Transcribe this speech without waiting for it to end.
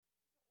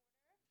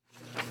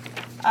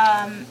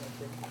Welcome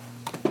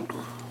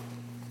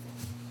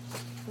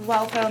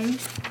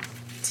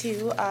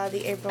to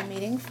the April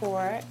meeting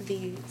for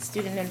the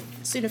Student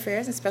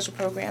Affairs and Special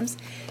Programs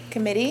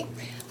Committee.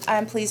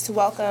 I'm pleased to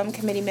welcome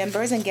committee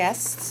members and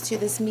guests to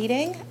this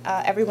meeting.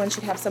 Everyone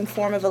should have some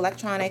form of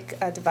electronic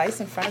device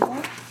in front of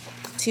them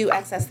to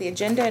access the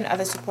agenda and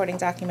other supporting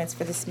documents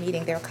for this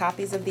meeting. There are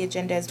copies of the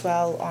agenda as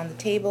well on the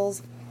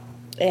tables.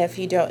 If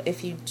you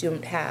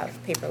don't have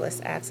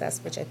paperless access,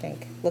 which I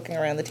think looking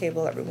around the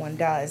table everyone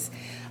does.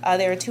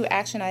 There are 2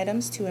 action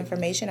items, 2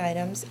 information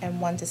items,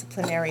 and 1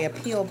 disciplinary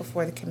appeal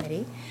before the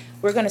committee.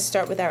 We're going to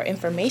start with our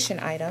information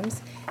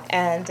items,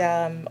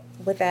 and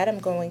with that we're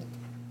going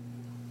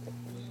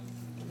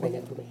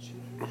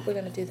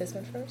to do this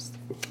one first?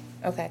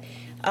 Okay.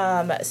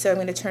 So I'm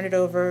going to turn it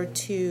over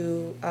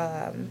to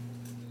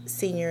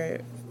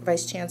Senior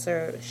Vice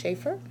Chancellor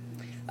Schaefer.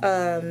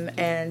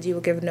 And you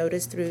will give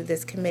notice through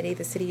this committee,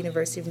 the City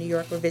University of New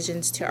York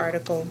revisions to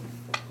Article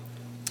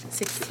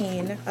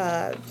 16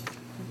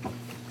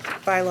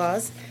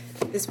 bylaws.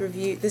 This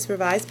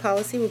revised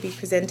policy will be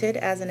presented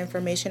as an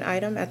information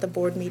item at the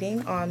board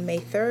meeting on May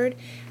 3rd,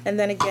 and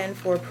then again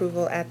for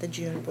approval at the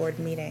June board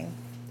meeting.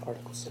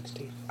 Article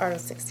 16. Article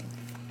 16.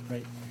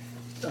 Right.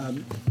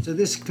 So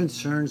this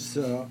concerns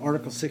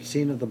Article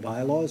 16 of the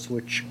bylaws,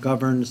 which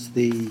governs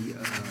the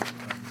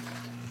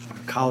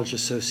college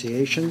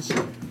associations,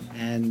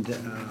 and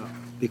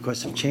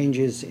because of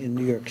changes in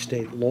New York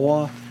State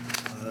law,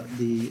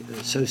 the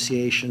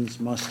associations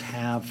must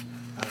have,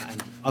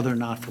 and other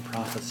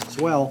not-for-profits as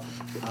well,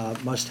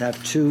 must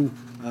have 2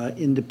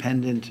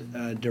 independent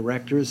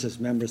directors as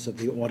members of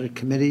the audit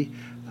committee,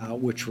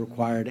 which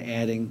required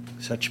adding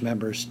such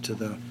members to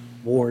the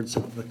boards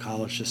of the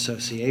college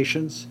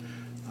associations.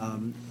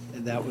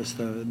 That was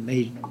the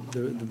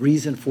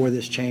reason for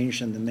this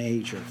change and the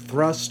major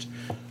thrust.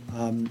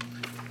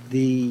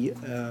 The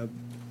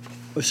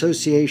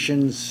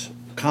association's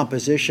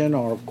composition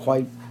are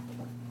quite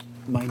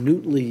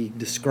minutely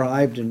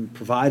described and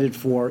provided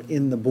for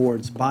in the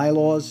board's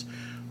bylaws,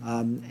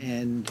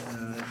 and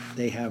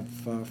they have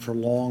for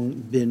long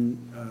been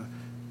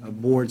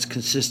boards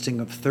consisting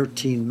of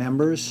 13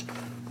 members.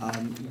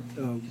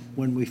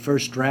 When we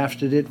first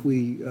drafted it,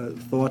 we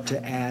thought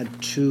to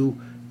add 2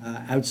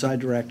 outside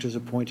directors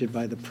appointed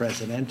by the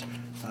president.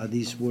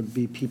 These would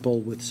be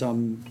people with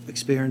some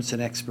experience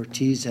and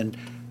expertise in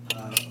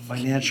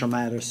financial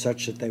matters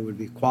such that they would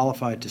be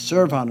qualified to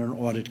serve on an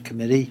audit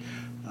committee,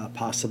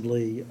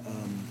 possibly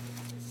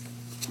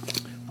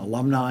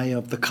alumni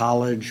of the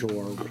college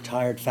or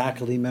retired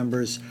faculty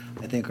members,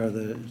 I think are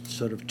the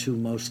sort of 2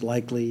 most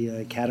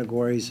likely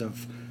categories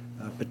of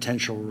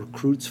potential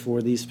recruits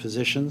for these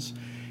positions.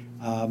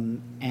 And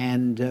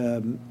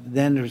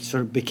then it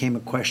sort of became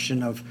a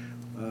question of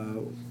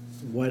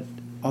what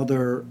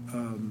other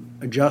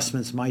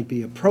adjustments might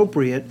be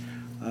appropriate.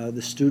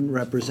 The student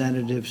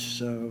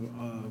representatives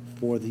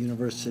for the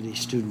University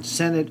Student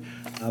Senate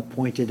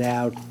pointed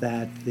out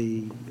that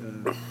these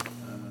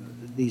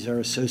are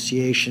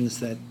associations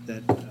that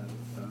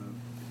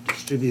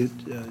distribute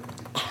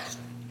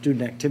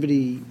student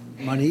activity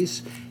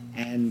monies,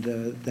 and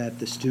that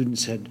the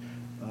students had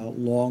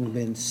long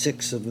been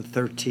 6 of the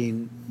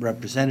 13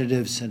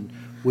 representatives and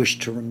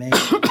wished to remain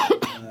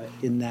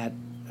in that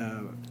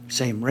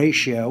same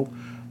ratio.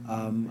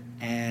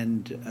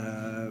 And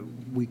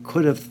we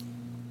could have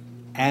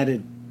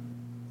added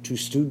 2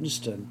 students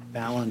to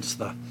balance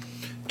the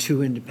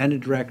 2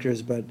 independent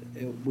directors, but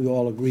we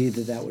all agreed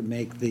that that would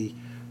make the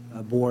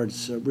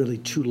boards really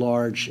too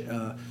large.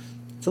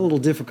 It's a little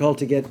difficult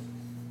to get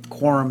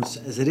quorums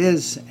as it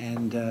is,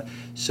 and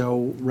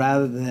so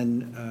rather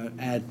than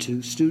add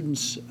 2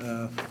 students,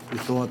 we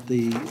thought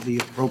the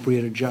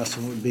appropriate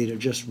adjustment would be to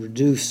just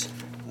reduce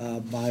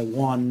by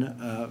 1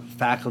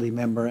 faculty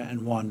member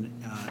and 1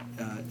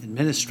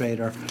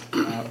 administrator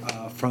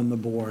from the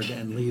board,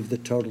 and leave the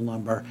total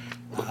number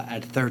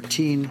at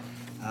 13,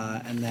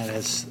 and that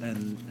is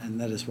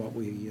what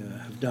we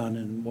have done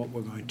and what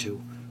we're going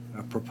to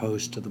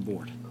propose to the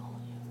board.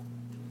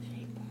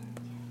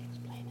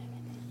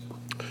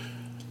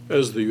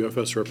 As the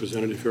UFS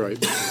representative here,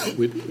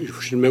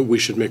 we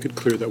should make it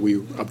clear that we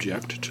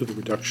object to the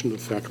reduction of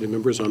faculty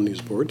members on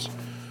these boards.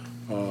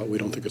 We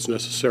don't think it's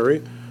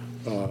necessary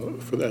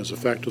as a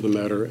fact of the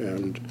matter,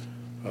 and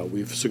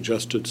we've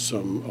suggested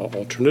some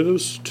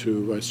alternatives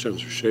to Vice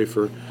Chancellor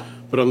Schaefer.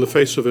 But on the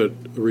face of it,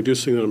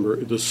 reducing the number,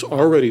 this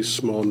already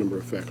small number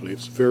of faculty,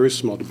 it's very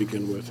small to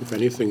begin with. If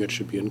anything, it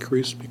should be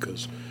increased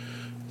because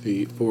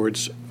the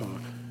boards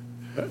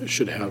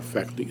should have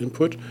faculty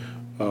input.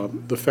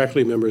 The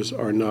faculty members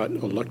are not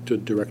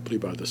elected directly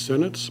by the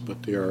senates,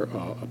 but they are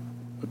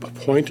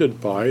appointed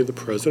by the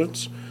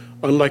presidents,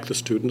 unlike the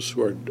students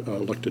who are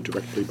elected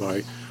directly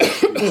by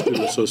student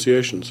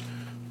associations.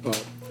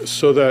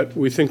 So that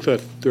we think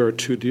that there are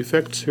 2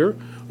 defects here.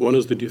 One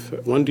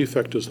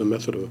defect is the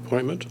method of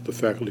appointment. The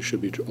faculty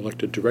should be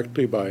elected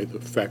directly by the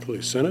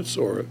faculty senates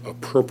or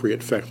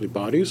appropriate faculty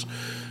bodies.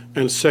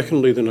 And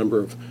secondly, the number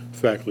of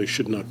faculty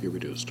should not be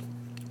reduced,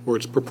 or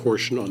its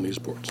proportion on these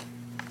boards.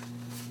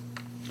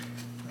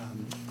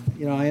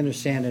 I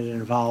understand it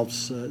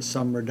involves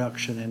some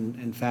reduction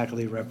in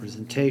faculty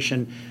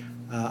representation.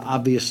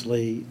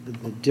 Obviously,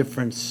 the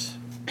difference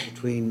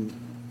between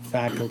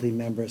faculty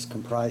members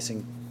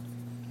comprising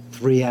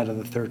 3 out of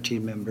the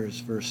 13 members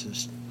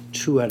versus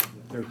 2 out of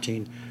the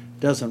 13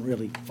 doesn't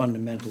really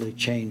fundamentally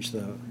change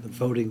the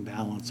voting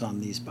balance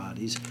on these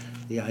bodies.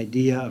 The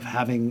idea of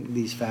having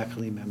these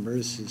faculty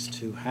members is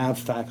to have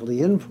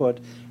faculty input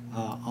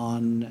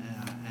on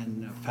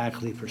and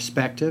faculty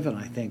perspective, and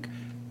I think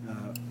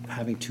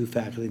having 2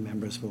 faculty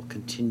members will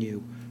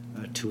continue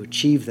to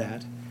achieve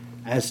that.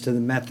 As to the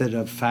method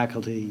of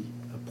faculty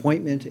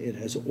appointment, it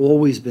has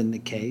always been the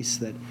case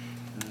that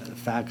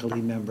faculty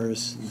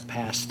members, in the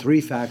past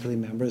 3 faculty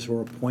members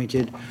were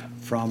appointed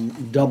from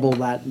double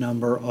that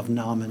number of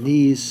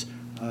nominees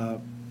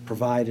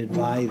provided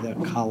by the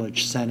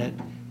College Senate,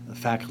 the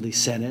Faculty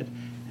Senate,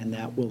 and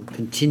that will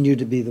continue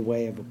to be the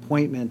way of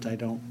appointment. I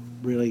don't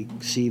really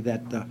see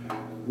that the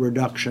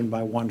reduction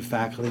by 1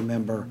 faculty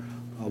member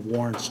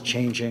warrants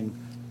changing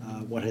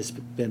what has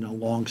been a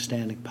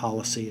long-standing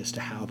policy as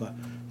to how the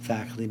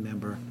faculty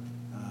member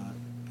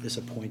is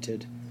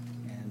appointed,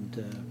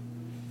 and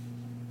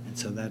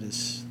so that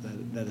is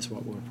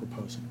what we're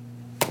proposing.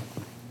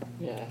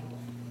 Yeah.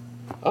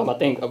 I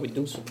think we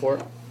do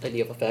support the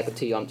idea of a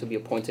faculty to be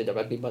appointed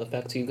directly by the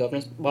faculty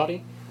governance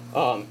body.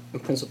 In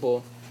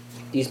principle,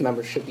 these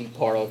members should be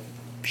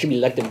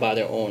elected by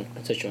their own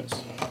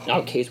constituents. In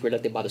our case, we're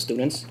elected by the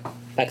students.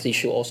 Faculty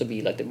should also be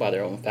elected by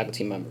their own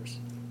faculty members.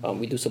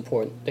 We do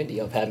support the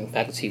idea of having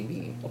faculty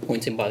be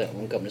appointed by their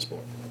own governance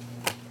board.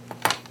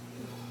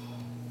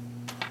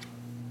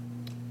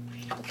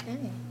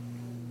 Okay.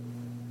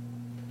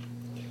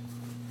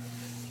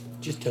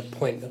 Just a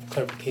point of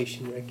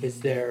clarification, Rick, is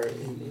there,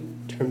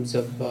 in terms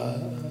of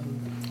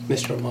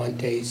Mr.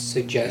 Amonte's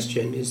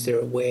suggestion, is there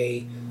a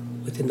way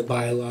within the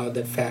bylaw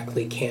that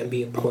faculty can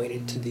be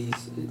appointed to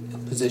these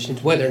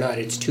positions, whether or not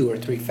it's 2 or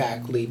 3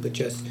 faculty, but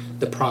just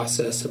the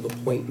process of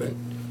appointment?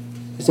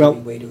 Is there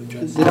any way to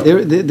address that?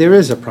 There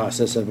is a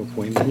process of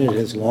appointment. It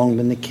has long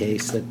been the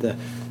case that the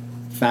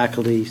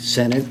Faculty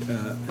Senate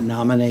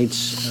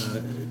nominates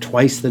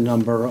twice the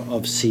number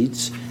of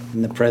seats,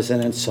 and the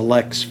president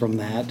selects from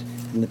that.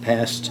 In the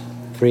past,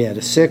 3 out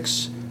of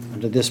 6.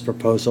 Under this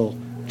proposal,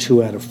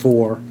 2 out of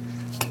 4.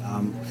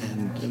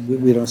 And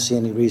we don't see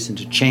any reason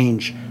to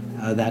change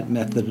that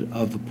method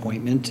of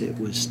appointment. It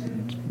was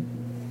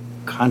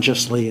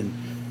consciously and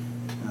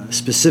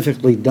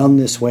specifically done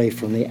this way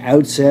from the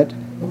outset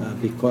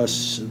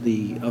because of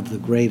the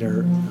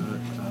greater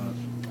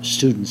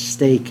student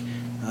stake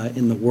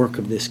in the work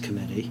of this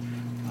committee.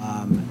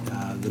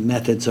 The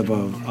methods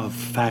of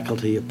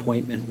faculty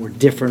appointment were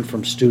different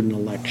from student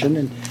election,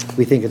 and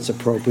we think it's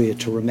appropriate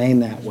to remain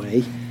that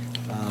way.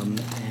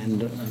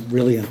 And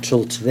really,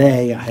 until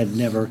today, I had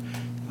never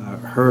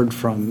heard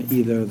from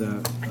either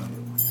the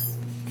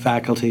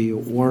faculty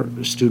or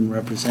student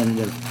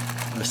representative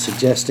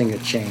suggesting a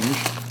change.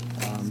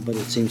 But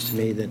it seems to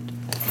me that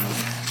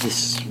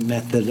this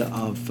method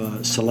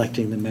of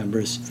selecting the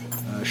members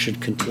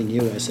should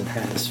continue as it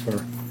has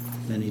for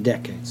many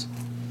decades.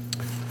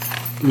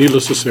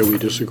 Needless to say, we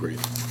disagree.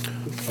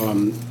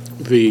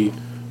 The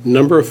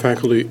number of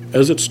faculty,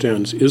 as it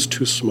stands, is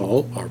too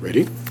small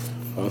already.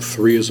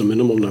 3 is a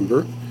minimal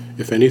number.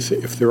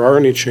 If there are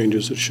any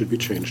changes, it should be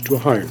changed to a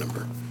higher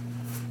number.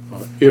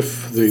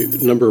 If the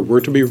number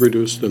were to be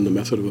reduced, then the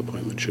method of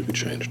appointment should be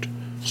changed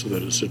so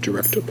that it's a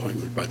direct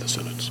appointment by the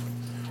Senates.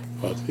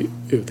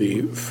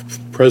 The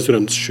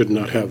presidents should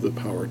not have the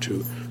power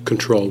to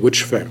control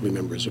which faculty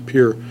members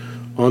appear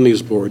on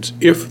these boards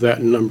if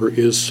that number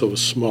is so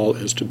small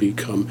as to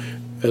become,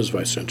 as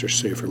Vice Senator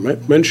Safer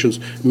mentions,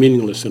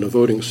 meaningless in a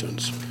voting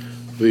sense.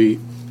 The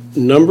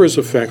numbers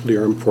of faculty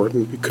are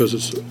important because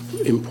it's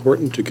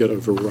important to get a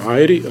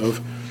variety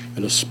of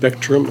and a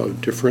spectrum of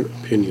different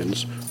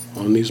opinions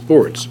on these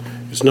boards.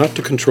 It's not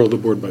to control the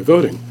board by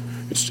voting.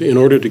 It's in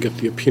order to get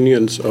the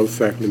opinions of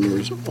faculty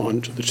members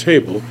onto the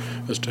table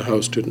as to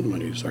how student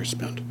monies are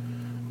spent.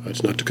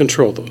 It's not to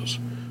control those.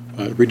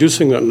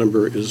 Reducing that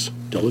number is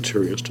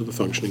deleterious to the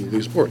functioning of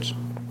these boards,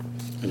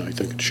 and I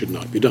think it should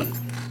not be done.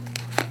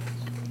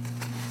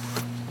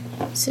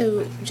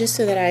 So, just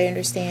so that I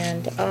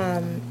understand,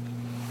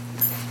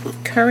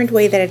 current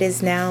way that it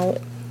is now,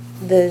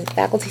 the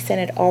Faculty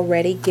Senate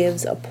already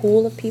gives a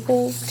pool of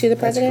people to the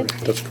president?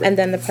 That's correct. And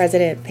then the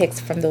president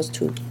picks from those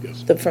 2,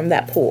 Yes. from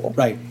that pool?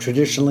 Right.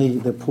 Traditionally,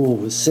 the pool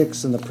was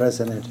 6, and the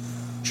president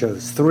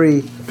chose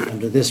 3.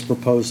 Under this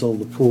proposal,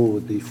 the pool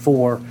would be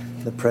 4.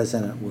 The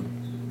president would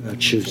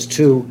choose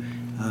 2.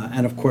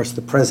 And of course,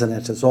 the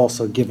president has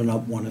also given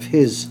up one of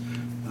his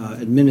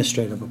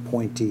administrative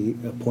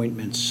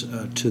appointments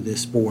to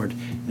this board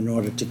in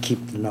order to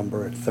keep the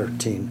number at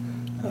 13,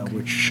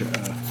 which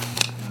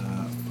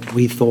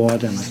we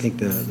thought, and I think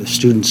the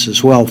students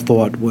as well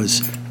thought,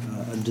 was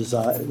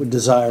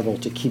desirable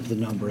to keep the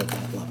number at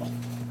that level.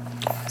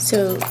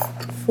 So,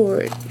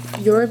 for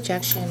your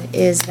objection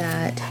is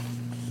that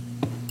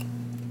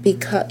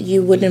because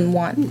you wouldn't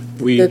want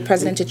the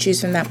president to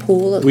choose from that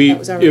pool that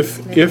was already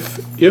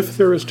submitted? If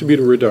there is to be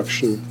a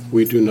reduction,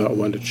 we do not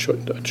want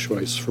a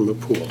choice from a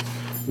pool.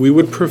 We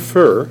would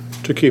prefer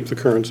to keep the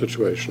current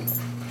situation.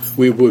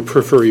 We would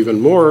prefer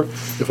even more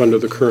if under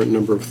the current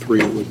number of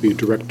 3, it would be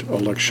direct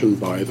election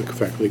by the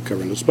faculty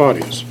governance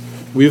bodies.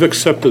 We've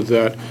accepted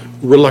that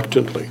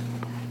reluctantly.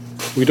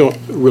 We don't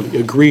really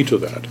agree to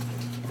that.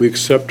 We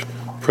accept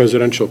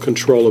presidential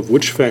control of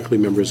which faculty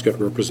members get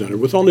represented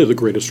with only the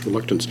greatest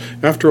reluctance.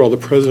 After all, the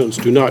presidents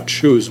do not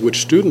choose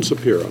which students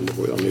appear on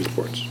these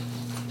boards.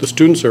 The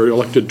students are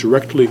elected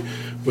directly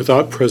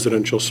without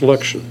presidential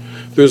selection.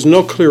 There's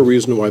no clear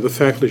reason why the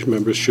faculty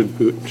members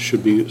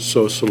should be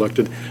so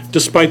selected,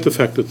 despite the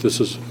fact that this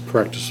is a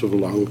practice of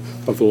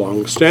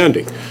long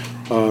standing.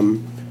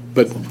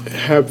 But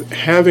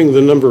having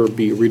the number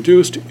be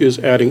reduced is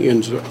adding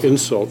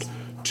insult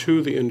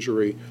to the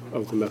injury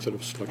of the method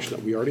of selection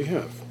that we already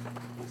have.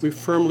 We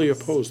firmly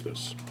oppose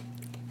this.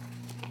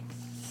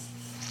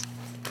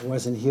 I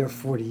wasn't here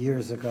 40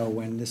 years ago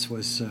when this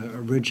was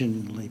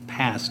originally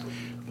passed,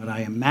 but I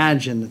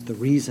imagine that the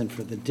reason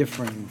for the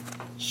differing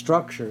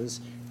structures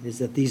is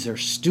that these are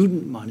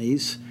student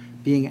monies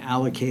being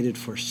allocated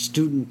for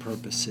student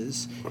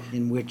purposes,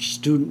 in which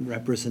student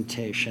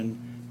representation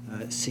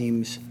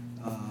seems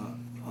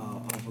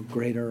of a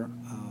greater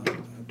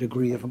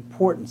degree of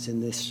importance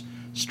in this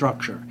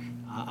structure.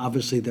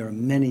 Obviously, there are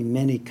many,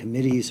 many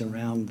committees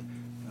around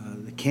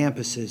the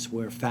campuses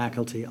where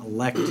faculty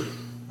elect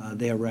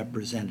their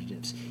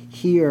representatives.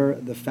 Here,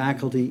 the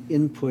faculty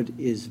input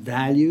is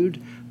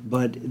valued,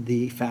 but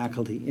the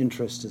faculty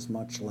interest is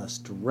much less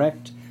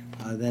direct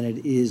than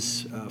it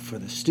is for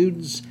the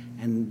students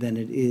and than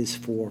it is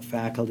for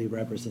faculty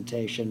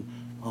representation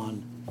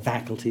on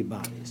faculty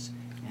bodies.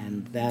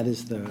 And that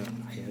is I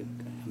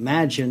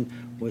imagine,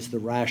 was the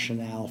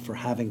rationale for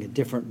having a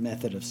different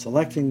method of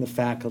selecting the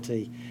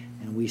faculty,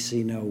 and we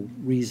see no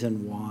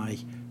reason why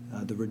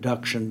the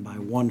reduction by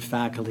one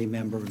faculty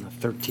member in a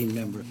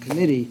 13-member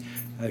committee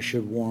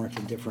should warrant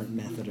a different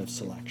method of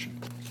selection.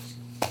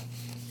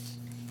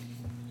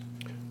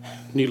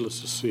 Needless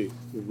to say,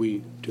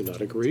 we do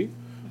not agree.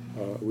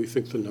 We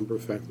think the number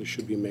of faculty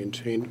should be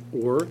maintained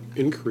or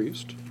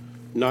increased,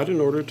 not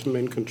in order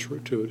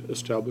to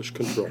establish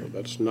control.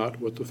 That's not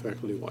what the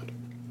faculty want.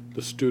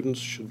 The students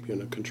should be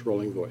in a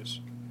controlling voice.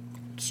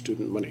 It's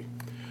student money.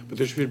 But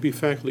there should be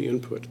faculty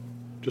input.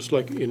 Just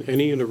like in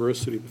any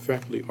university, the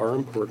faculty are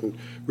important.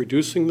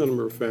 Reducing the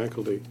number of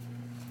faculty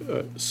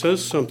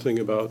says something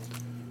about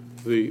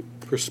the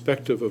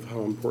perspective of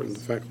how important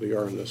the faculty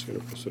are in this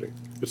university.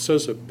 It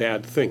says a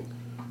bad thing.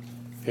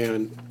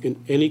 And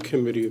in any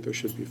committee, there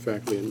should be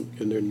faculty,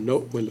 and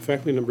when the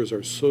faculty numbers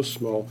are so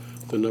small,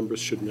 the numbers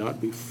should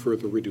not be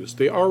further reduced.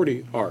 They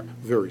already are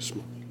very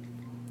small.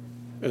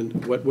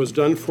 And what was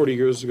done 40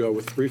 years ago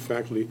with 3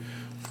 faculty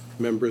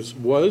members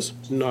was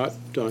not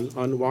done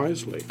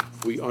unwisely.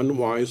 We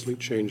unwisely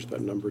changed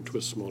that number to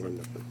a smaller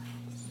number.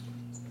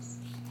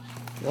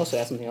 You also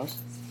add something else?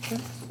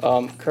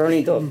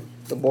 Currently,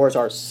 the boards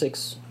are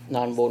 6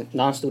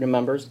 non-student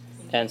members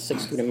and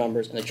 6 student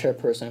members, and the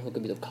chairperson, who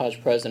could be the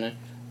college president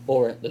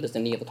or the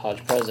designee of the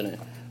college president.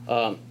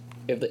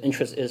 If the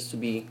interest is to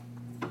be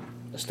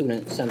a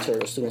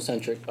student-centered or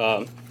student-centric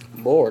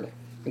board, in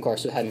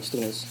regards to having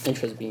students'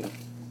 interest being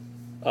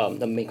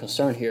the main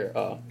concern here,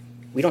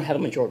 we don't have a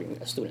majority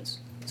of students.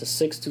 It's a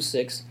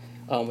 6-6,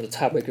 with the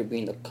tiebreaker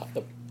being the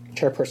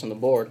chairperson of the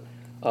board.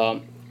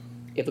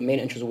 If the main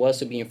interest was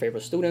to be in favor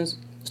of students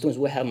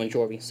would have a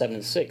majority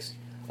 7-6.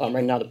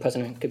 Right now, the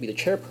president could be the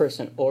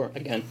chairperson or,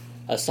 again,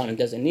 assign a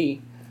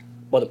designee,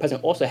 but the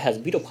president also has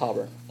veto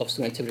power of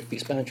student activity fee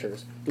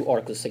expenditures through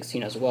Article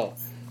 16 as well.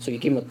 So you're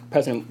giving the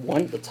president,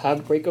 one, the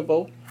tiebreaker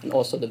vote, and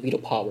also the veto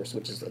powers,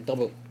 which is a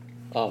double,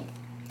 double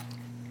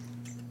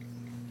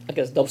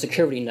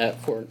security net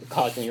for the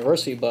college and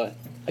university. But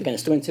again, the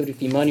student activity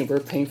fee money,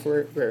 we're paying for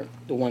it. We're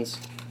the ones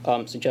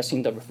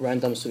suggesting the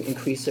referendums to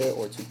increase it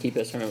or to keep it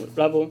at a certain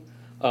level.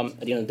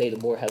 At the end of the day, the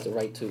board has the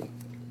right to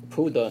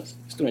approve the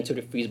student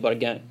activity fees, but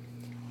again,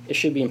 it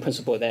should be in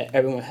principle that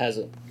everyone has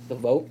the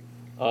vote.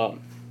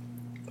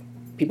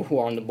 People who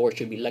are on the board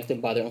should be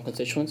elected by their own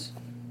constituents.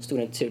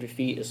 Student activity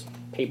fee is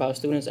paid by the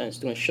students, and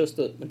students should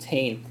still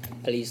maintain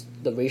at least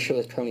the ratio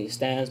as currently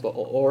stands, but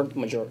or the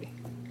majority.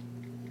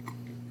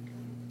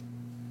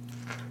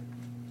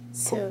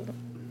 So,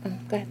 go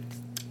ahead.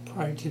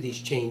 Prior to these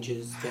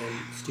changes, then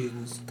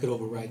students could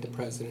override the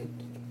president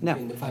No.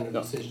 in the final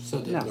No. decision.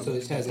 So, No. so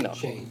this hasn't No.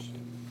 changed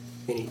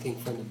anything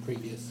from the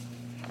previous.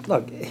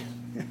 Look,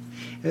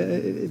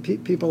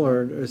 people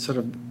are sort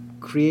of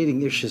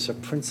creating issues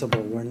of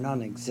principle where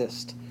none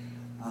exist.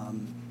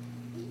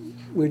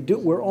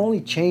 We're only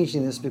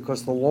changing this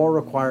because the law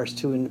requires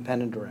 2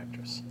 independent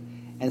directors.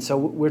 And so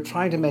we're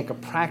trying to make a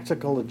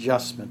practical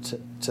adjustment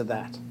to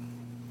that.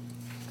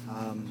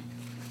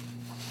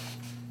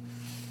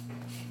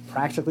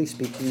 Practically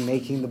speaking,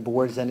 making the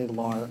boards any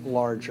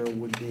larger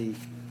would be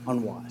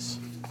unwise.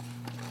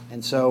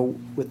 And so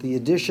with the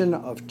addition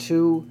of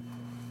 2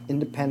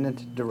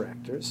 independent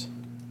directors,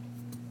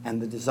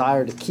 and the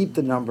desire to keep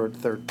the number at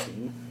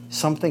 13,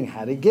 something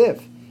had to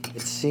give.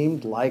 It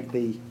seemed like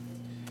the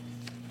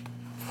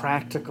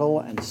practical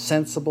and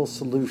sensible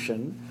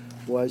solution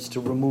was to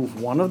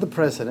remove one of the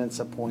president's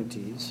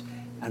appointees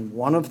and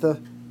one of the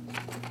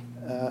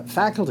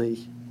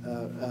faculty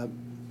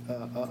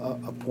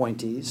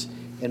appointees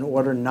in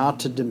order not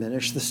to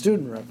diminish the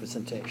student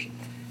representation.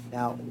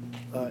 Now,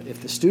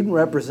 if the student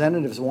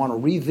representatives want to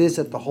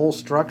revisit the whole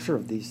structure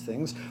of these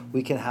things,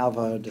 we can have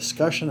a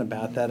discussion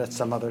about that at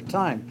some other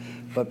time.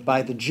 But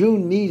by the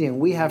June meeting,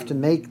 we have to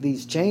make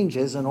these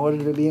changes in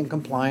order to be in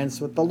compliance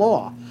with the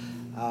law.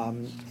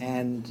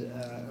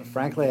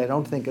 Frankly, I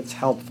don't think it's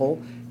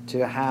helpful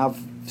to have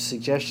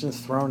suggestions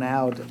thrown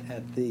out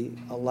at the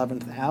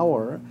 11th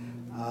hour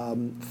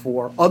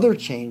for other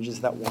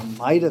changes that one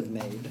might have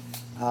made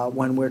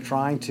when we're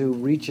trying to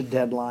reach a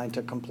deadline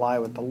to comply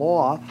with the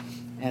law,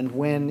 and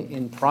when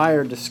in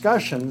prior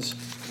discussions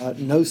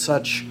no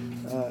such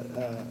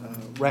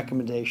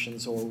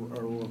recommendations or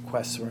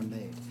requests were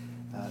made.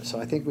 So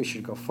I think we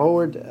should go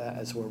forward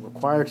as we're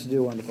required to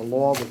do under the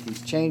law with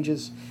these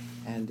changes,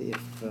 and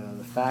if the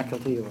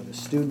faculty or the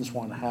students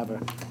want to have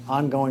an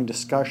ongoing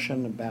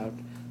discussion about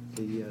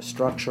the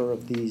structure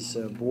of these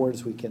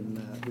boards, we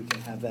can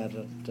have that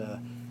at,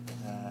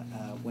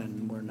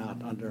 when we're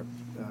not under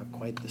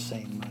quite the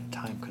same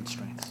time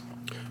constraints.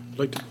 I'd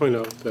like to point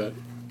out that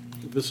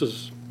this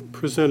is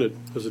presented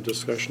as a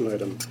discussion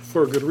item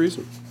for a good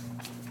reason.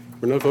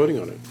 We're not voting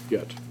on it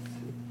yet.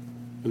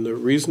 And the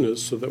reason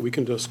is so that we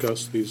can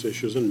discuss these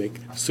issues and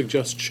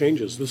suggest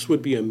changes. This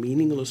would be a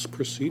meaningless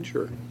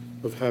procedure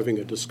of having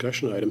a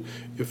discussion item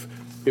if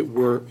it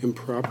were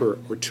improper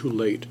or too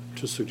late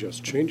to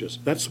suggest changes.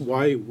 That's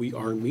why we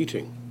are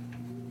meeting,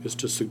 is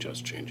to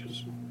suggest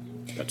changes.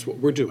 That's what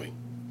we're doing.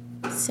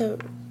 So,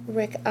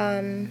 Rick,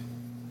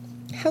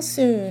 how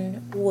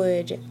soon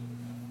would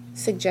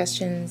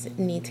suggestions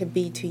need to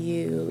be to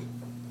you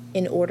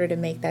in order to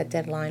make that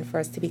deadline for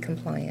us to be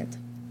compliant?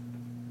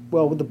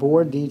 Well, the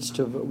board needs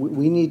to,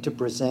 we need to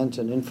present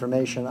an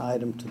information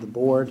item to the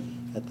board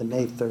at the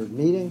May 3rd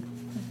meeting,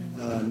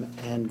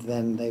 and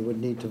then they would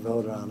need to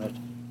vote on it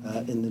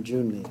in the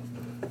June meeting.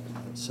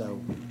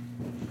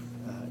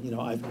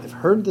 I've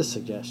heard the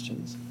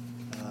suggestions,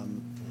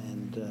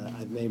 and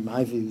I've made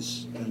my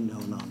views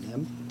known on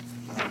them.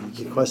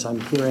 Because I'm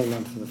hearing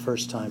them for the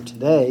first time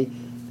today,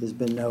 there's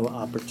been no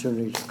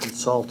opportunity to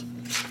consult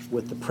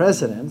with the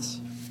presidents,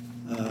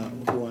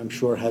 who I'm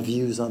sure have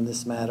views on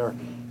this matter,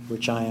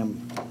 which I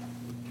am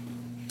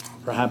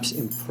perhaps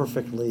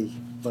imperfectly,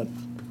 but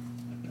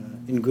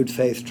in good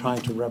faith,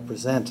 trying to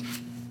represent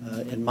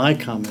in my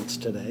comments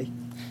today.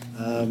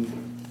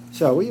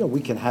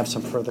 We can have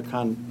some further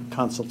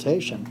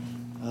consultation.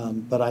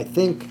 But I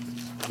think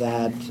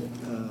that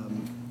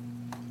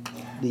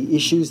the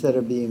issues that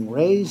are being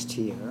raised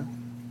here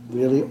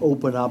really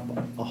open up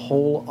a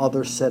whole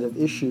other set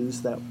of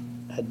issues that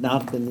had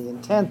not been the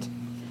intent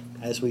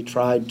as we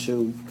tried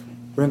to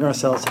bring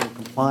ourselves into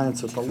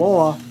compliance with the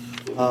law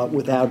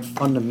without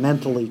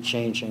fundamentally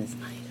changing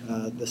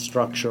the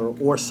structure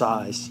or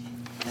size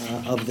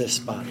of this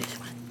body.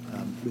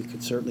 We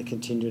could certainly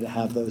continue to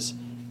have those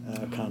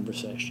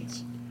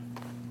conversations.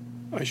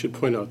 I should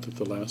point out that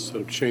the last set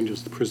of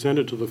changes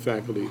presented to the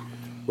faculty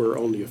were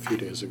only a few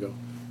days ago.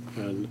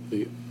 And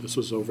this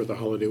was over the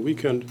holiday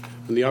weekend,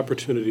 and the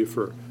opportunity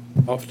for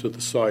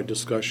off-to-the-side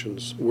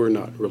discussions were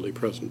not really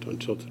present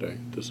until today.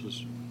 This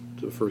is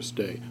the first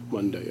day,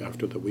 Monday,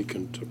 after the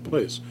weekend took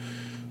place.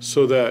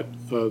 So that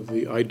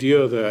the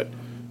idea that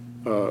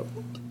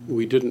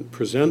we didn't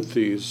present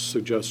these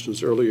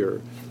suggestions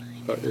earlier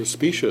is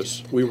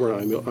specious. We were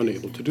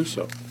unable to do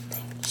so.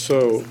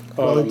 So,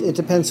 it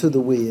depends who the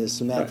we is,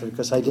 Samantha,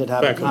 because I did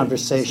have a faculty.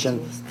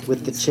 Conversation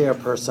with the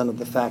chairperson of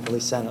the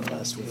Faculty Senate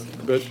last week.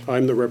 But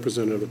I'm the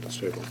representative at this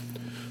table.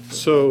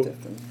 So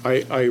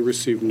I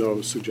received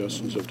no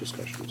suggestions of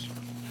discussions.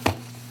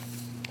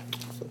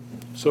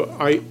 So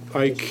I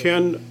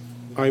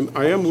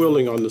am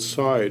willing on the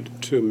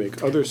side to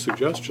make other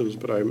suggestions,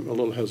 but I'm a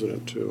little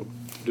hesitant to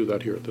do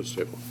that here at this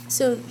table.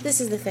 So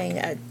this is the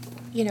thing,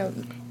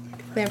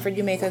 Manfred,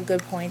 you make a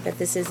good point that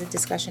this is a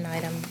discussion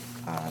item,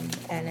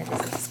 and it is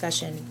a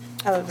discussion.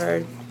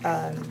 However,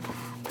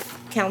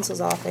 counsel's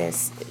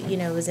office,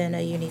 is in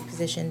a unique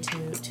position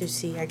to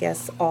see, I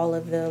guess, all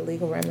of the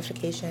legal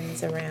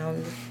ramifications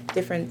around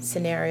different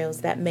scenarios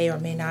that may or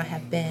may not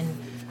have been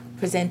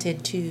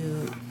presented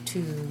to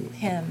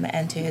him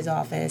and to his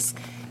office,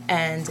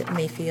 and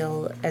may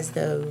feel as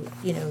though,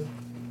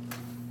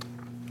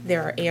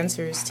 there are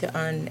answers to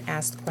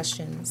unasked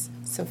questions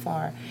so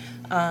far.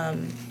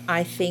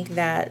 I think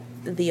that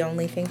the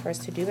only thing for us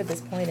to do at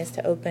this point is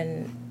to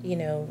open,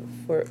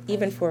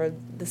 for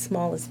the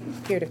smallest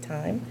period of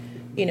time,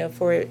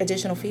 for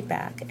additional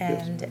feedback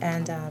and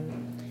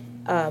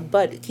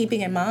But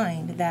keeping in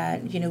mind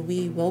that,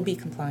 we will be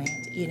compliant,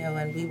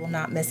 and we will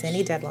not miss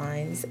any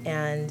deadlines.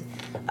 And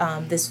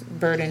this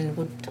burden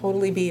would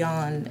totally be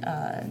on,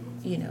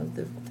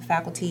 the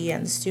faculty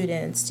and the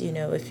students,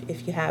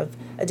 if you have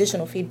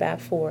additional feedback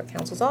for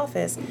council's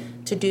office,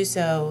 to do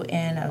so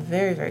in a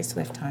very, very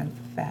swift time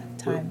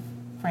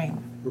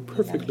frame. We're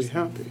perfectly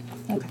happy.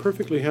 We're Okay.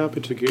 perfectly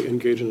happy to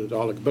engage in a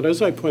dialogue. But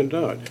as I pointed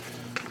out,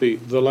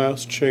 the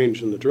last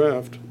change in the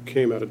draft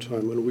came at a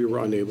time when we were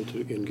unable to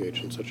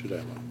engage in such a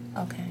dialogue,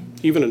 Okay,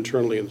 even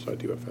internally inside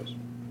the UFS.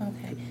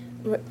 okay.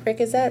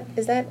 Rick, is that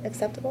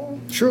acceptable?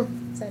 Sure.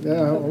 Is that-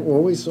 Yeah,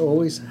 okay.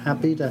 always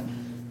happy to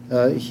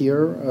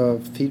hear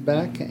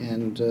feedback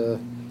and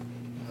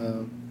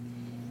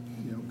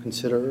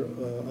consider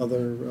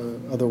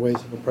other ways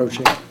of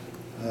approaching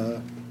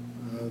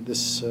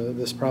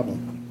this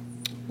problem.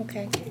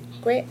 Okay,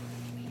 great,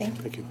 thank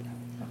you. Thank you.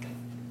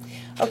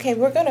 Okay,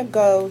 we're gonna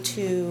go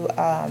to,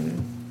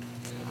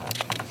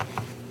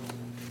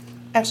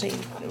 actually,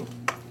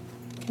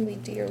 can we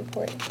do your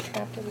report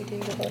after we do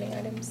the voting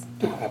items?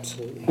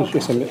 Absolutely. It's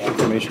just an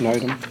information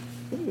item.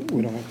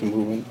 We don't have to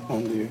move it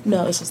on the.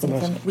 No, it's just,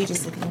 Unless- we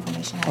just did the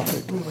information item.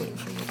 Okay. We're waiting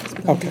for you. 'Cause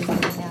we're gonna do Okay. the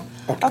voting now.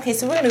 Okay,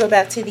 so we're gonna go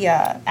back to the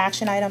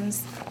action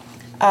items.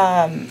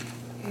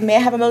 May I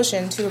have a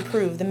motion to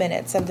approve the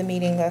minutes of the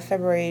meeting of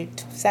February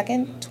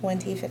 2nd,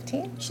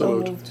 2015? So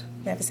moved.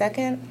 May I have a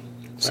second?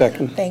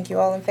 Second. Thank you.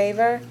 All in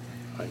favor?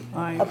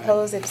 Aye.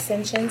 Opposed,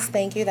 abstentions,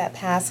 thank you, that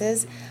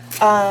passes.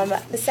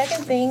 The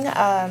second thing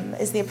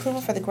is the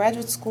approval for the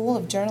Graduate School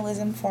of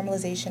Journalism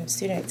formalization of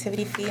student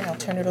activity fee, and I'll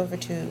turn it over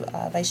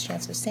to Vice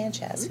Chancellor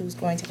Sanchez, who's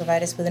going to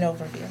provide us with an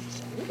overview.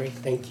 Great,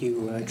 thank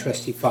you,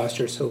 Trustee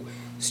Foster. So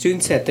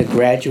students at the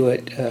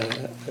Graduate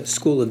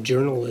School of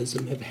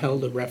Journalism have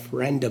held a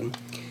referendum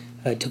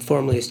to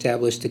formally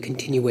establish the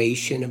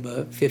continuation of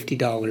a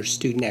 $50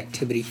 student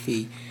activity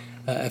fee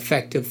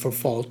effective for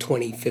fall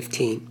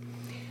 2015.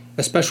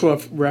 A special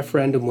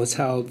referendum was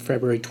held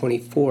February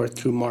 24th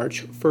through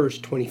March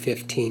 1st,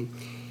 2015,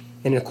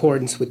 in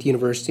accordance with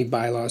University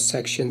Bylaws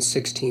Section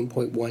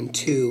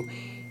 16.12,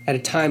 at a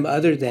time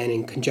other than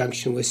in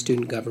conjunction with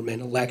student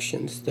government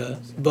elections. The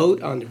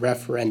vote on the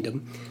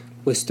referendum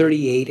was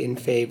 38 in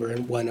favor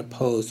and 1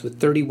 opposed, with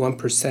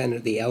 31%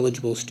 of the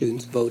eligible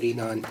students voting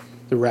on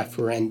the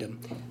referendum.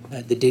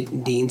 The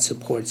dean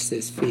supports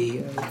this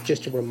fee.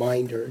 Just a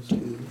reminder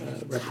to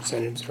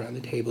representatives around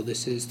the table,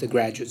 this is the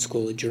Graduate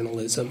School of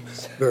Journalism,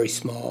 very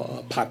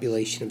small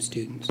population of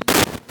students.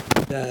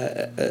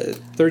 The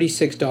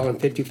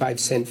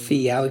 $36.55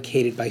 fee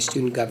allocated by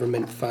student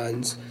government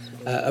funds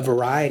a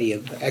variety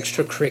of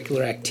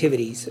extracurricular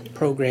activities,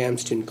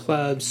 programs, student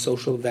clubs,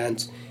 social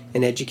events,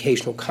 and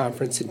educational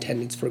conference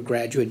attendance for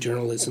graduate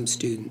journalism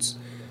students.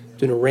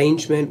 Through an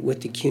arrangement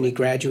with the CUNY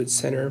Graduate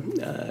Center,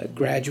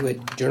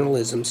 graduate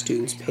journalism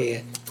students pay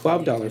a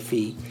 $12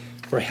 fee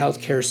for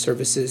healthcare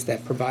services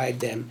that provide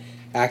them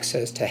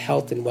access to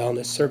health and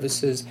wellness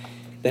services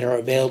that are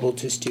available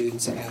to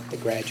students at the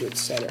Graduate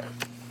Center.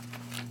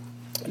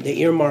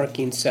 The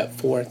earmarking set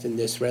forth in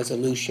this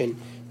resolution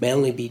may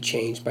only be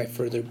changed by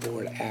further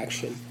board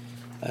action.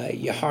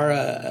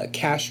 Yahara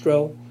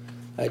Castro,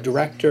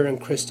 Director, and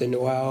Krista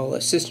Noel,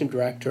 Assistant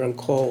Director, and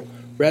Cole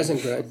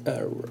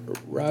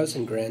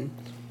Rosengren,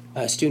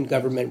 Student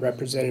Government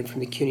Representative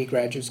from the CUNY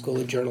Graduate School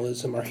of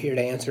Journalism, are here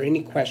to answer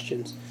any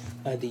questions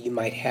that you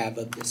might have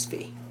of this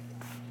fee.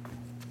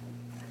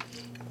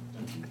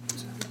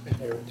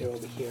 They're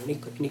over here.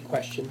 Any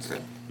questions?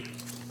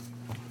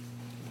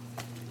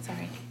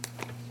 Sorry.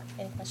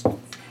 Any questions?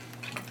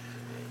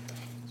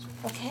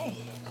 Okay,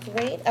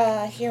 great.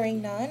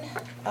 Hearing none.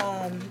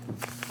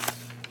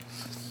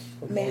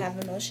 May I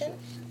have a motion?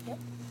 Yep.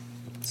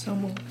 So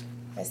moved.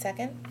 A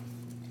second?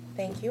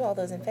 Thank you. All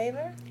those in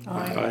favor?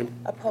 Aye.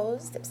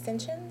 Opposed?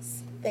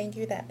 Abstentions? Thank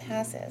you. That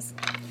passes.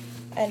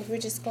 And we're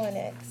just going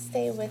to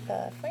stay with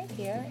Frank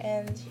here,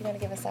 and you're going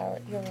to give us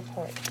your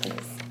report,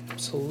 please.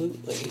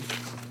 Absolutely.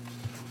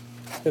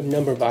 I have a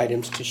number of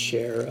items to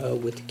share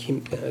with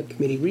the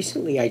committee.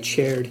 Recently, I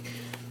chaired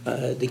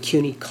the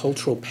CUNY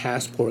Cultural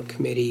Passport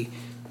Committee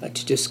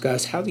to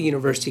discuss how the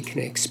university can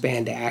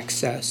expand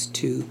access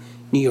to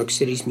New York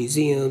City's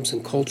museums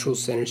and cultural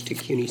centers to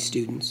CUNY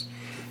students.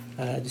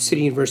 The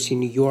City University of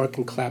New York,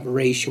 in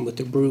collaboration with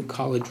the Baruch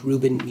College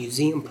Rubin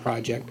Museum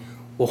Project,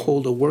 will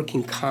hold a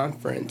working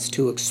conference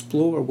to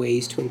explore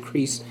ways to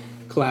increase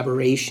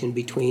collaboration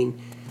between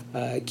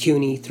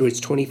CUNY through its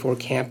 24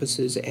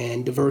 campuses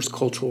and diverse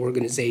cultural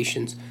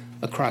organizations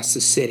across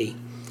the city.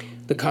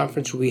 The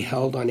conference will be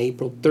held on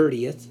April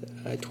 30th,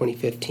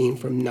 2015,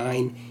 from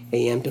 9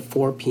 a.m. to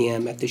 4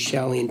 p.m. at the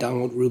Shelley and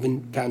Donald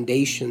Rubin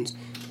Foundation's,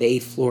 the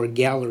 8th floor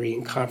gallery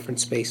and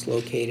conference space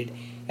located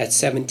at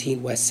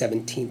 17 West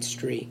 17th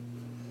Street.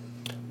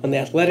 On the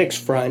athletics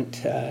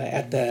front,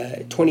 at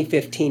the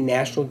 2015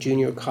 National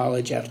Junior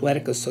College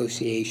Athletic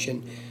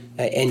Association,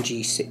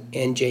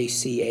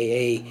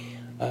 NJCAA,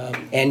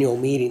 annual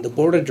meeting, the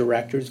Board of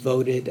Directors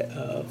voted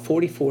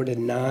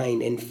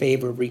 44-9 in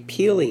favor of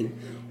repealing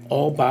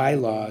all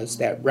bylaws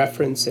that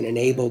reference and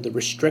enable the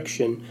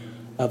restriction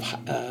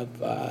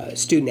of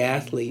student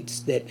athletes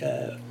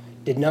that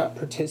did not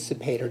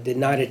participate or did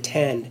not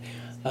attend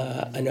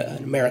an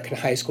American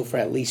high school for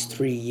at least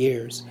 3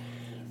 years.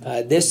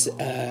 This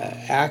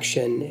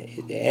action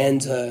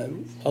ends a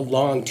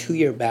long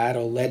 2-year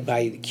battle led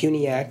by the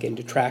CUNYAC and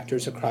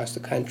detractors across the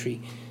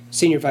country.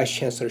 Senior Vice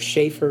Chancellor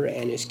Schaefer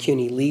and his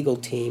CUNY legal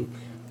team,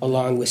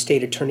 along with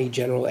State Attorney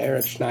General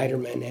Eric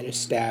Schneiderman and his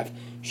staff,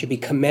 should be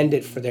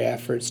commended for their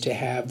efforts to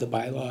have the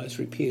bylaws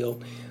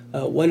repealed.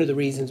 One of the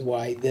reasons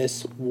why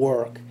this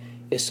work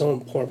is so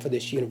important for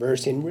this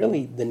university and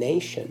really the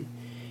nation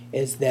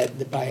is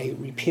that by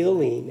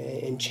repealing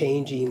and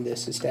changing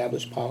this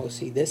established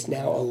policy, this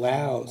now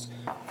allows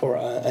for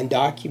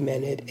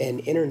undocumented and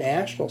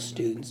international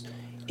students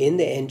in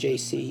the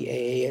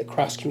NJCAA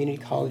across community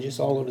colleges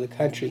all over the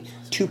country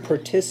to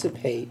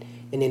participate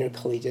in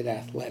intercollegiate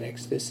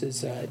athletics. This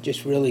is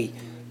just really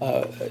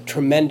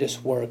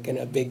tremendous work and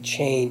a big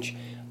change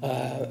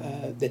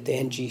that the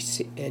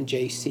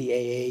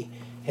NJCAA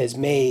has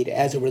made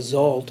as a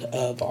result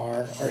of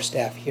our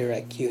staff here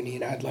at CUNY.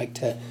 And I'd like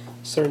to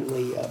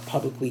certainly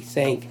publicly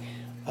thank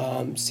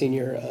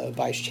Senior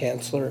Vice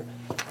Chancellor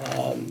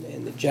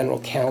and the General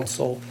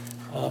Counsel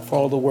for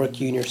all the work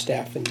you and your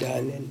staff have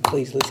done. And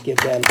please, let's give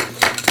them a round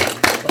of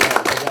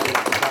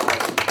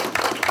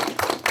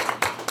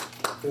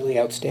applause. Really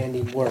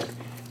outstanding work.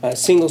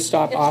 Single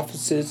stop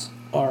offices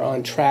are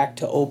on track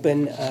to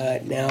open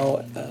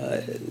now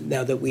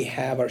that we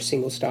have our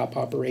single stop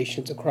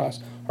operations across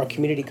our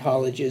community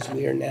colleges.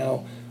 We are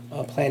now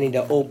planning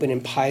to open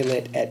and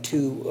pilot at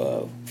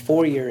 2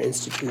 four-year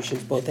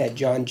institutions, both at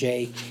John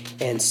Jay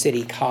and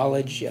City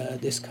College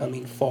this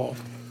coming fall.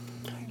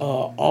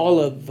 All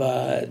of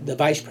the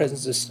Vice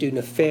Presidents of Student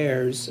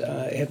Affairs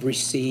have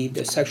received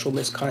a sexual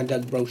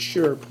misconduct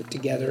brochure put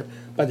together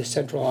by the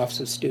Central Office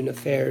of Student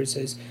Affairs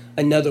as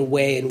another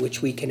way in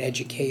which we can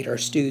educate our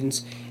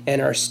students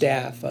and our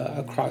staff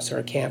across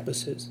our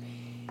campuses.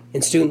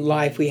 In student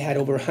life, we had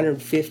over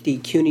 150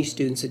 CUNY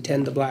students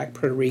attend the Black,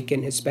 Puerto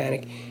Rican,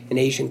 Hispanic, and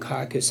Asian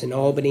Caucus in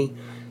Albany.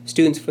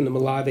 Students from the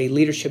Malave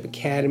Leadership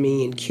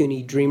Academy and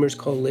CUNY Dreamers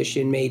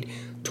Coalition made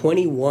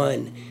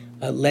 21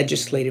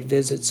 legislative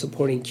visits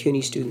supporting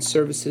CUNY student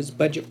services,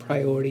 budget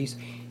priorities,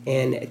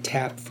 and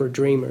TAP for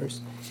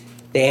Dreamers.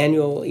 The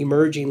annual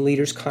Emerging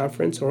Leaders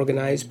Conference,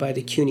 organized by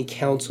the CUNY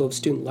Council of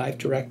Student Life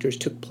Directors,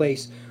 took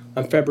place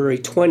on February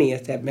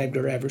 20th at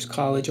Medgar Evers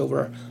College.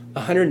 Over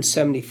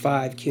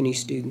 175 CUNY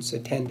students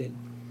attended.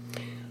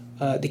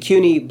 The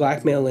CUNY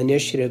Black Male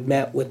Initiative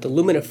met with the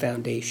Lumina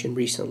Foundation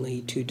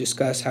recently to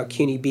discuss how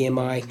CUNY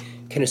BMI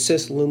can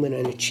assist Lumina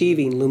in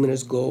achieving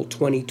Lumina's Goal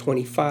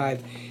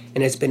 2025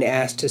 and has been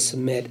asked to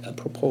submit a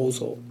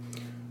proposal.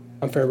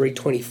 On February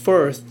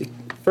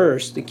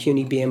 21st, the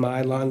CUNY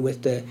BMI, along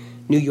with the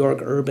New York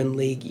Urban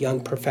League Young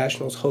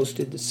Professionals,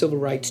 hosted the Civil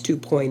Rights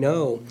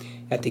 2.0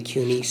 at the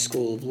CUNY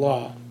School of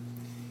Law.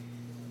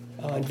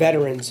 On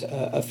Veterans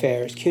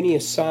Affairs, CUNY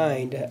has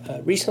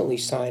recently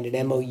signed an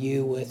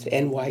MOU with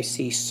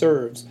NYC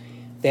Serves.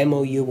 The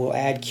MOU will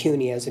add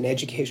CUNY as an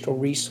educational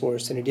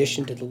resource in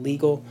addition to the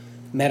legal,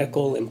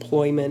 medical,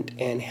 employment,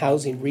 and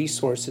housing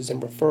resources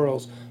and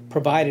referrals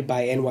provided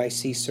by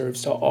NYC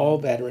Serves to all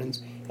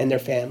veterans and their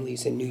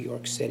families in New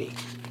York City.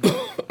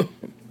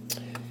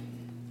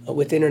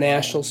 With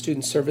International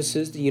Student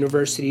Services, the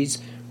university's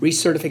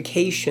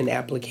recertification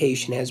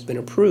application has been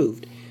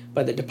approved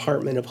by the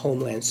Department of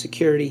Homeland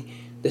Security.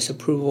 This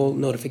approval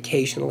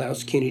notification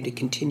allows CUNY to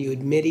continue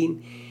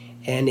admitting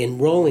and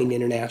enrolling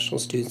international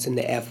students in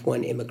the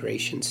F1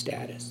 immigration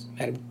status.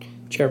 Madam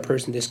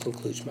Chairperson, this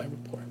concludes my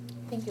report.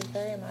 Thank you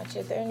very much.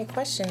 Are there any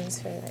questions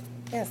for that?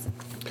 Yes.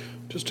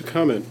 Just a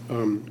comment.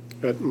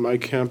 At my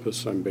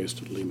campus, I'm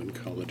based at Lehman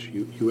College.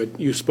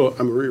 You spoke.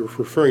 I'm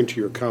referring to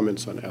your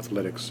comments on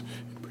athletics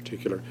in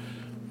particular.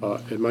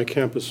 At my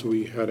campus,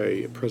 we had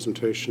a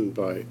presentation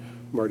by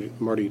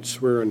Marty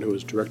Tswerin, who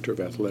is Director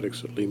of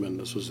Athletics at Lehman.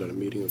 This was at a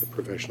meeting of the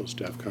Professional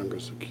Staff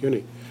Congress at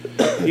CUNY.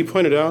 He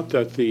pointed out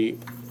that the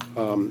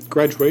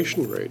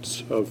graduation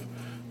rates of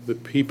the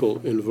people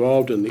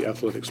involved in the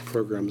athletics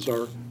programs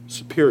are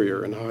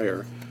superior and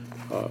higher,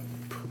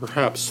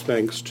 perhaps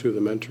thanks to the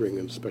mentoring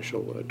and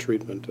special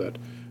treatment that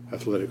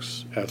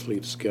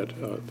athletes get,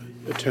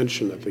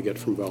 attention that they get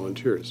from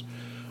volunteers.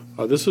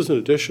 This is in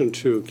addition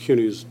to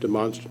CUNY's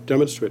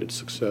demonstrated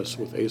success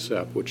with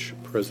ASAP, which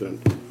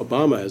President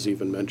Obama has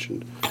even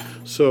mentioned.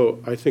 So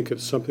I think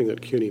it's something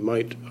that CUNY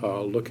might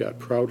look at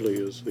proudly,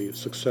 is the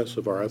success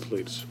of our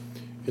athletes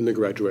in the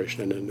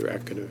graduation and in their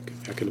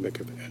academic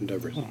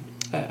endeavors.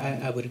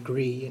 I would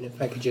agree, and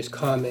if I could just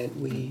comment,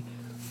 we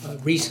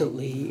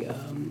recently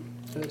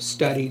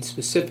studied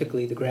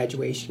specifically the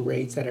graduation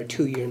rates at our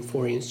 2-year and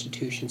 4-year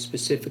institutions,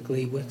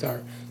 specifically with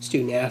our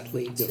student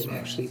athletes, and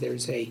actually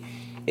there's a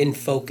In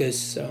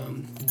Focus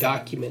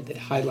document that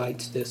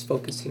highlights this,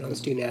 focusing on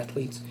student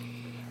athletes,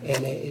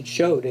 and it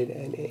showed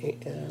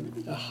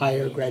a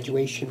higher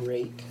graduation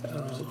rate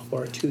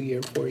for our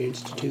 2-year, 4-year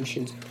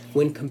institutions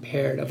when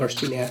compared, of our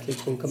student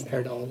athletes, when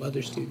compared to all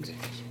other students.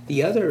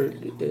 The other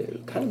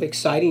kind of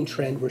exciting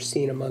trend we're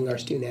seeing among our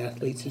student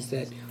athletes is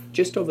that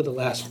just over the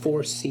last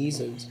 4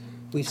 seasons,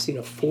 we've seen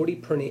a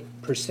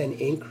 40%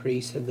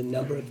 increase in the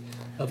number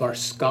of our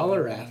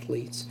scholar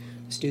athletes,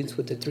 students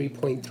with the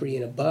 3.3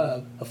 and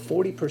above, a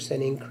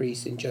 40%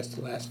 increase in just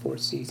the last 4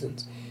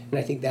 seasons. And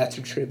I think that's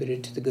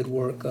attributed to the good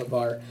work of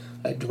our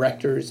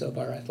directors, of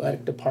our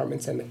athletic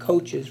departments, and the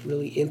coaches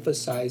really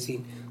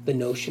emphasizing the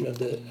notion of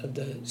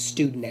the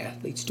student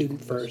athlete,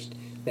 student first,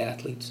 and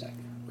athlete second.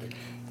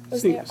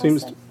 Was there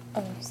Seems- also,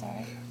 oh,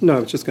 sorry. No, I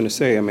was just going to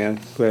say, I mean, I'm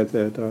glad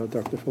that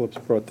Dr. Phillips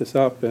brought this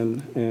up,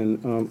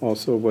 and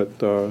also what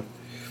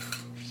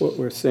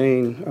we're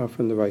saying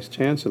from the Vice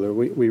Chancellor.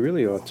 We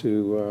really ought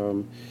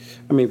to,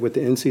 I mean, with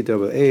the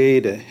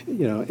NCAA, the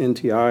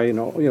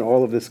NTI,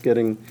 all of this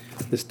getting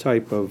this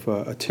type of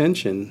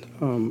attention,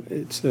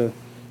 it's a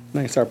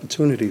nice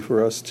opportunity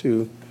for us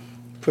to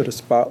put a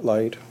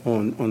spotlight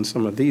on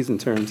some of these in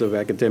terms of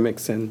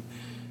academics and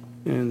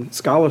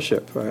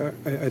scholarship.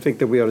 I think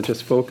that we ought to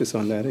just focus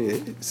on that.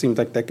 It seems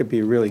like that could be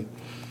a really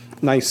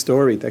nice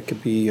story that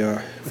could be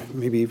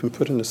maybe even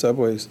put in the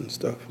subways and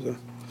stuff, the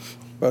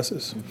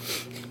buses.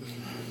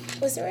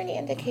 Was there any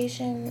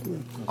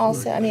indication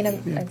also, I mean,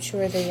 I'm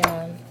sure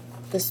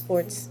the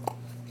sports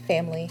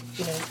family,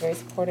 is very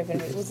supportive,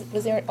 and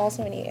was there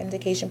also any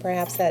indication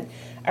perhaps that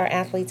our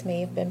athletes may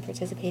have been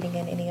participating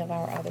in any of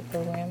our other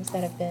programs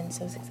that have been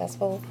so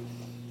successful?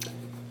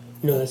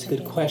 No, that's a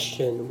good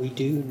question. We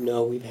do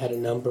know we've had a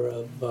number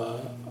of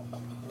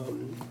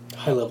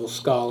high-level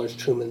scholars,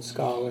 Truman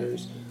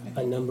Scholars,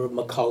 a number of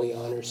Macaulay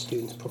Honors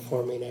students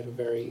performing at a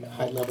very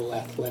high level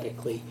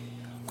athletically.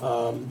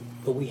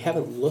 But we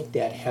haven't looked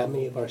at how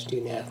many of our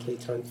student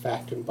athletes are in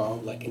fact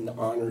involved, like in the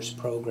honors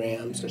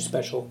programs or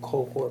special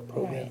cohort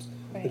programs.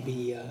 Right. Would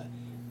be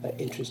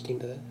interesting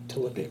to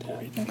look at that.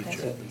 Okay. That's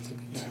a good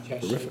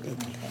suggestion.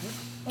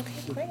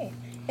 Okay, great.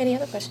 Any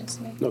other questions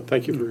to me? No,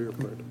 thank you for your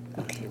report.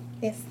 Okay.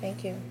 Yes,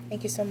 thank you.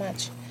 Thank you so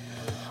much.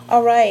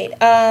 All right.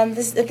 At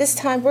this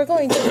time, we're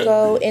going to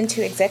go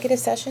into executive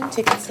session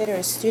to consider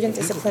a student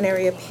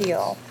disciplinary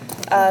appeal.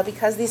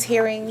 Because these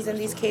hearings and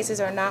these cases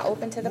are not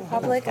open to the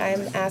public,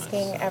 I'm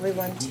asking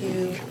everyone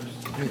to,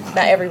 not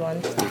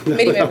everyone,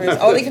 committee members,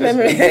 only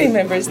committee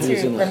members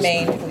to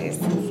remain, please.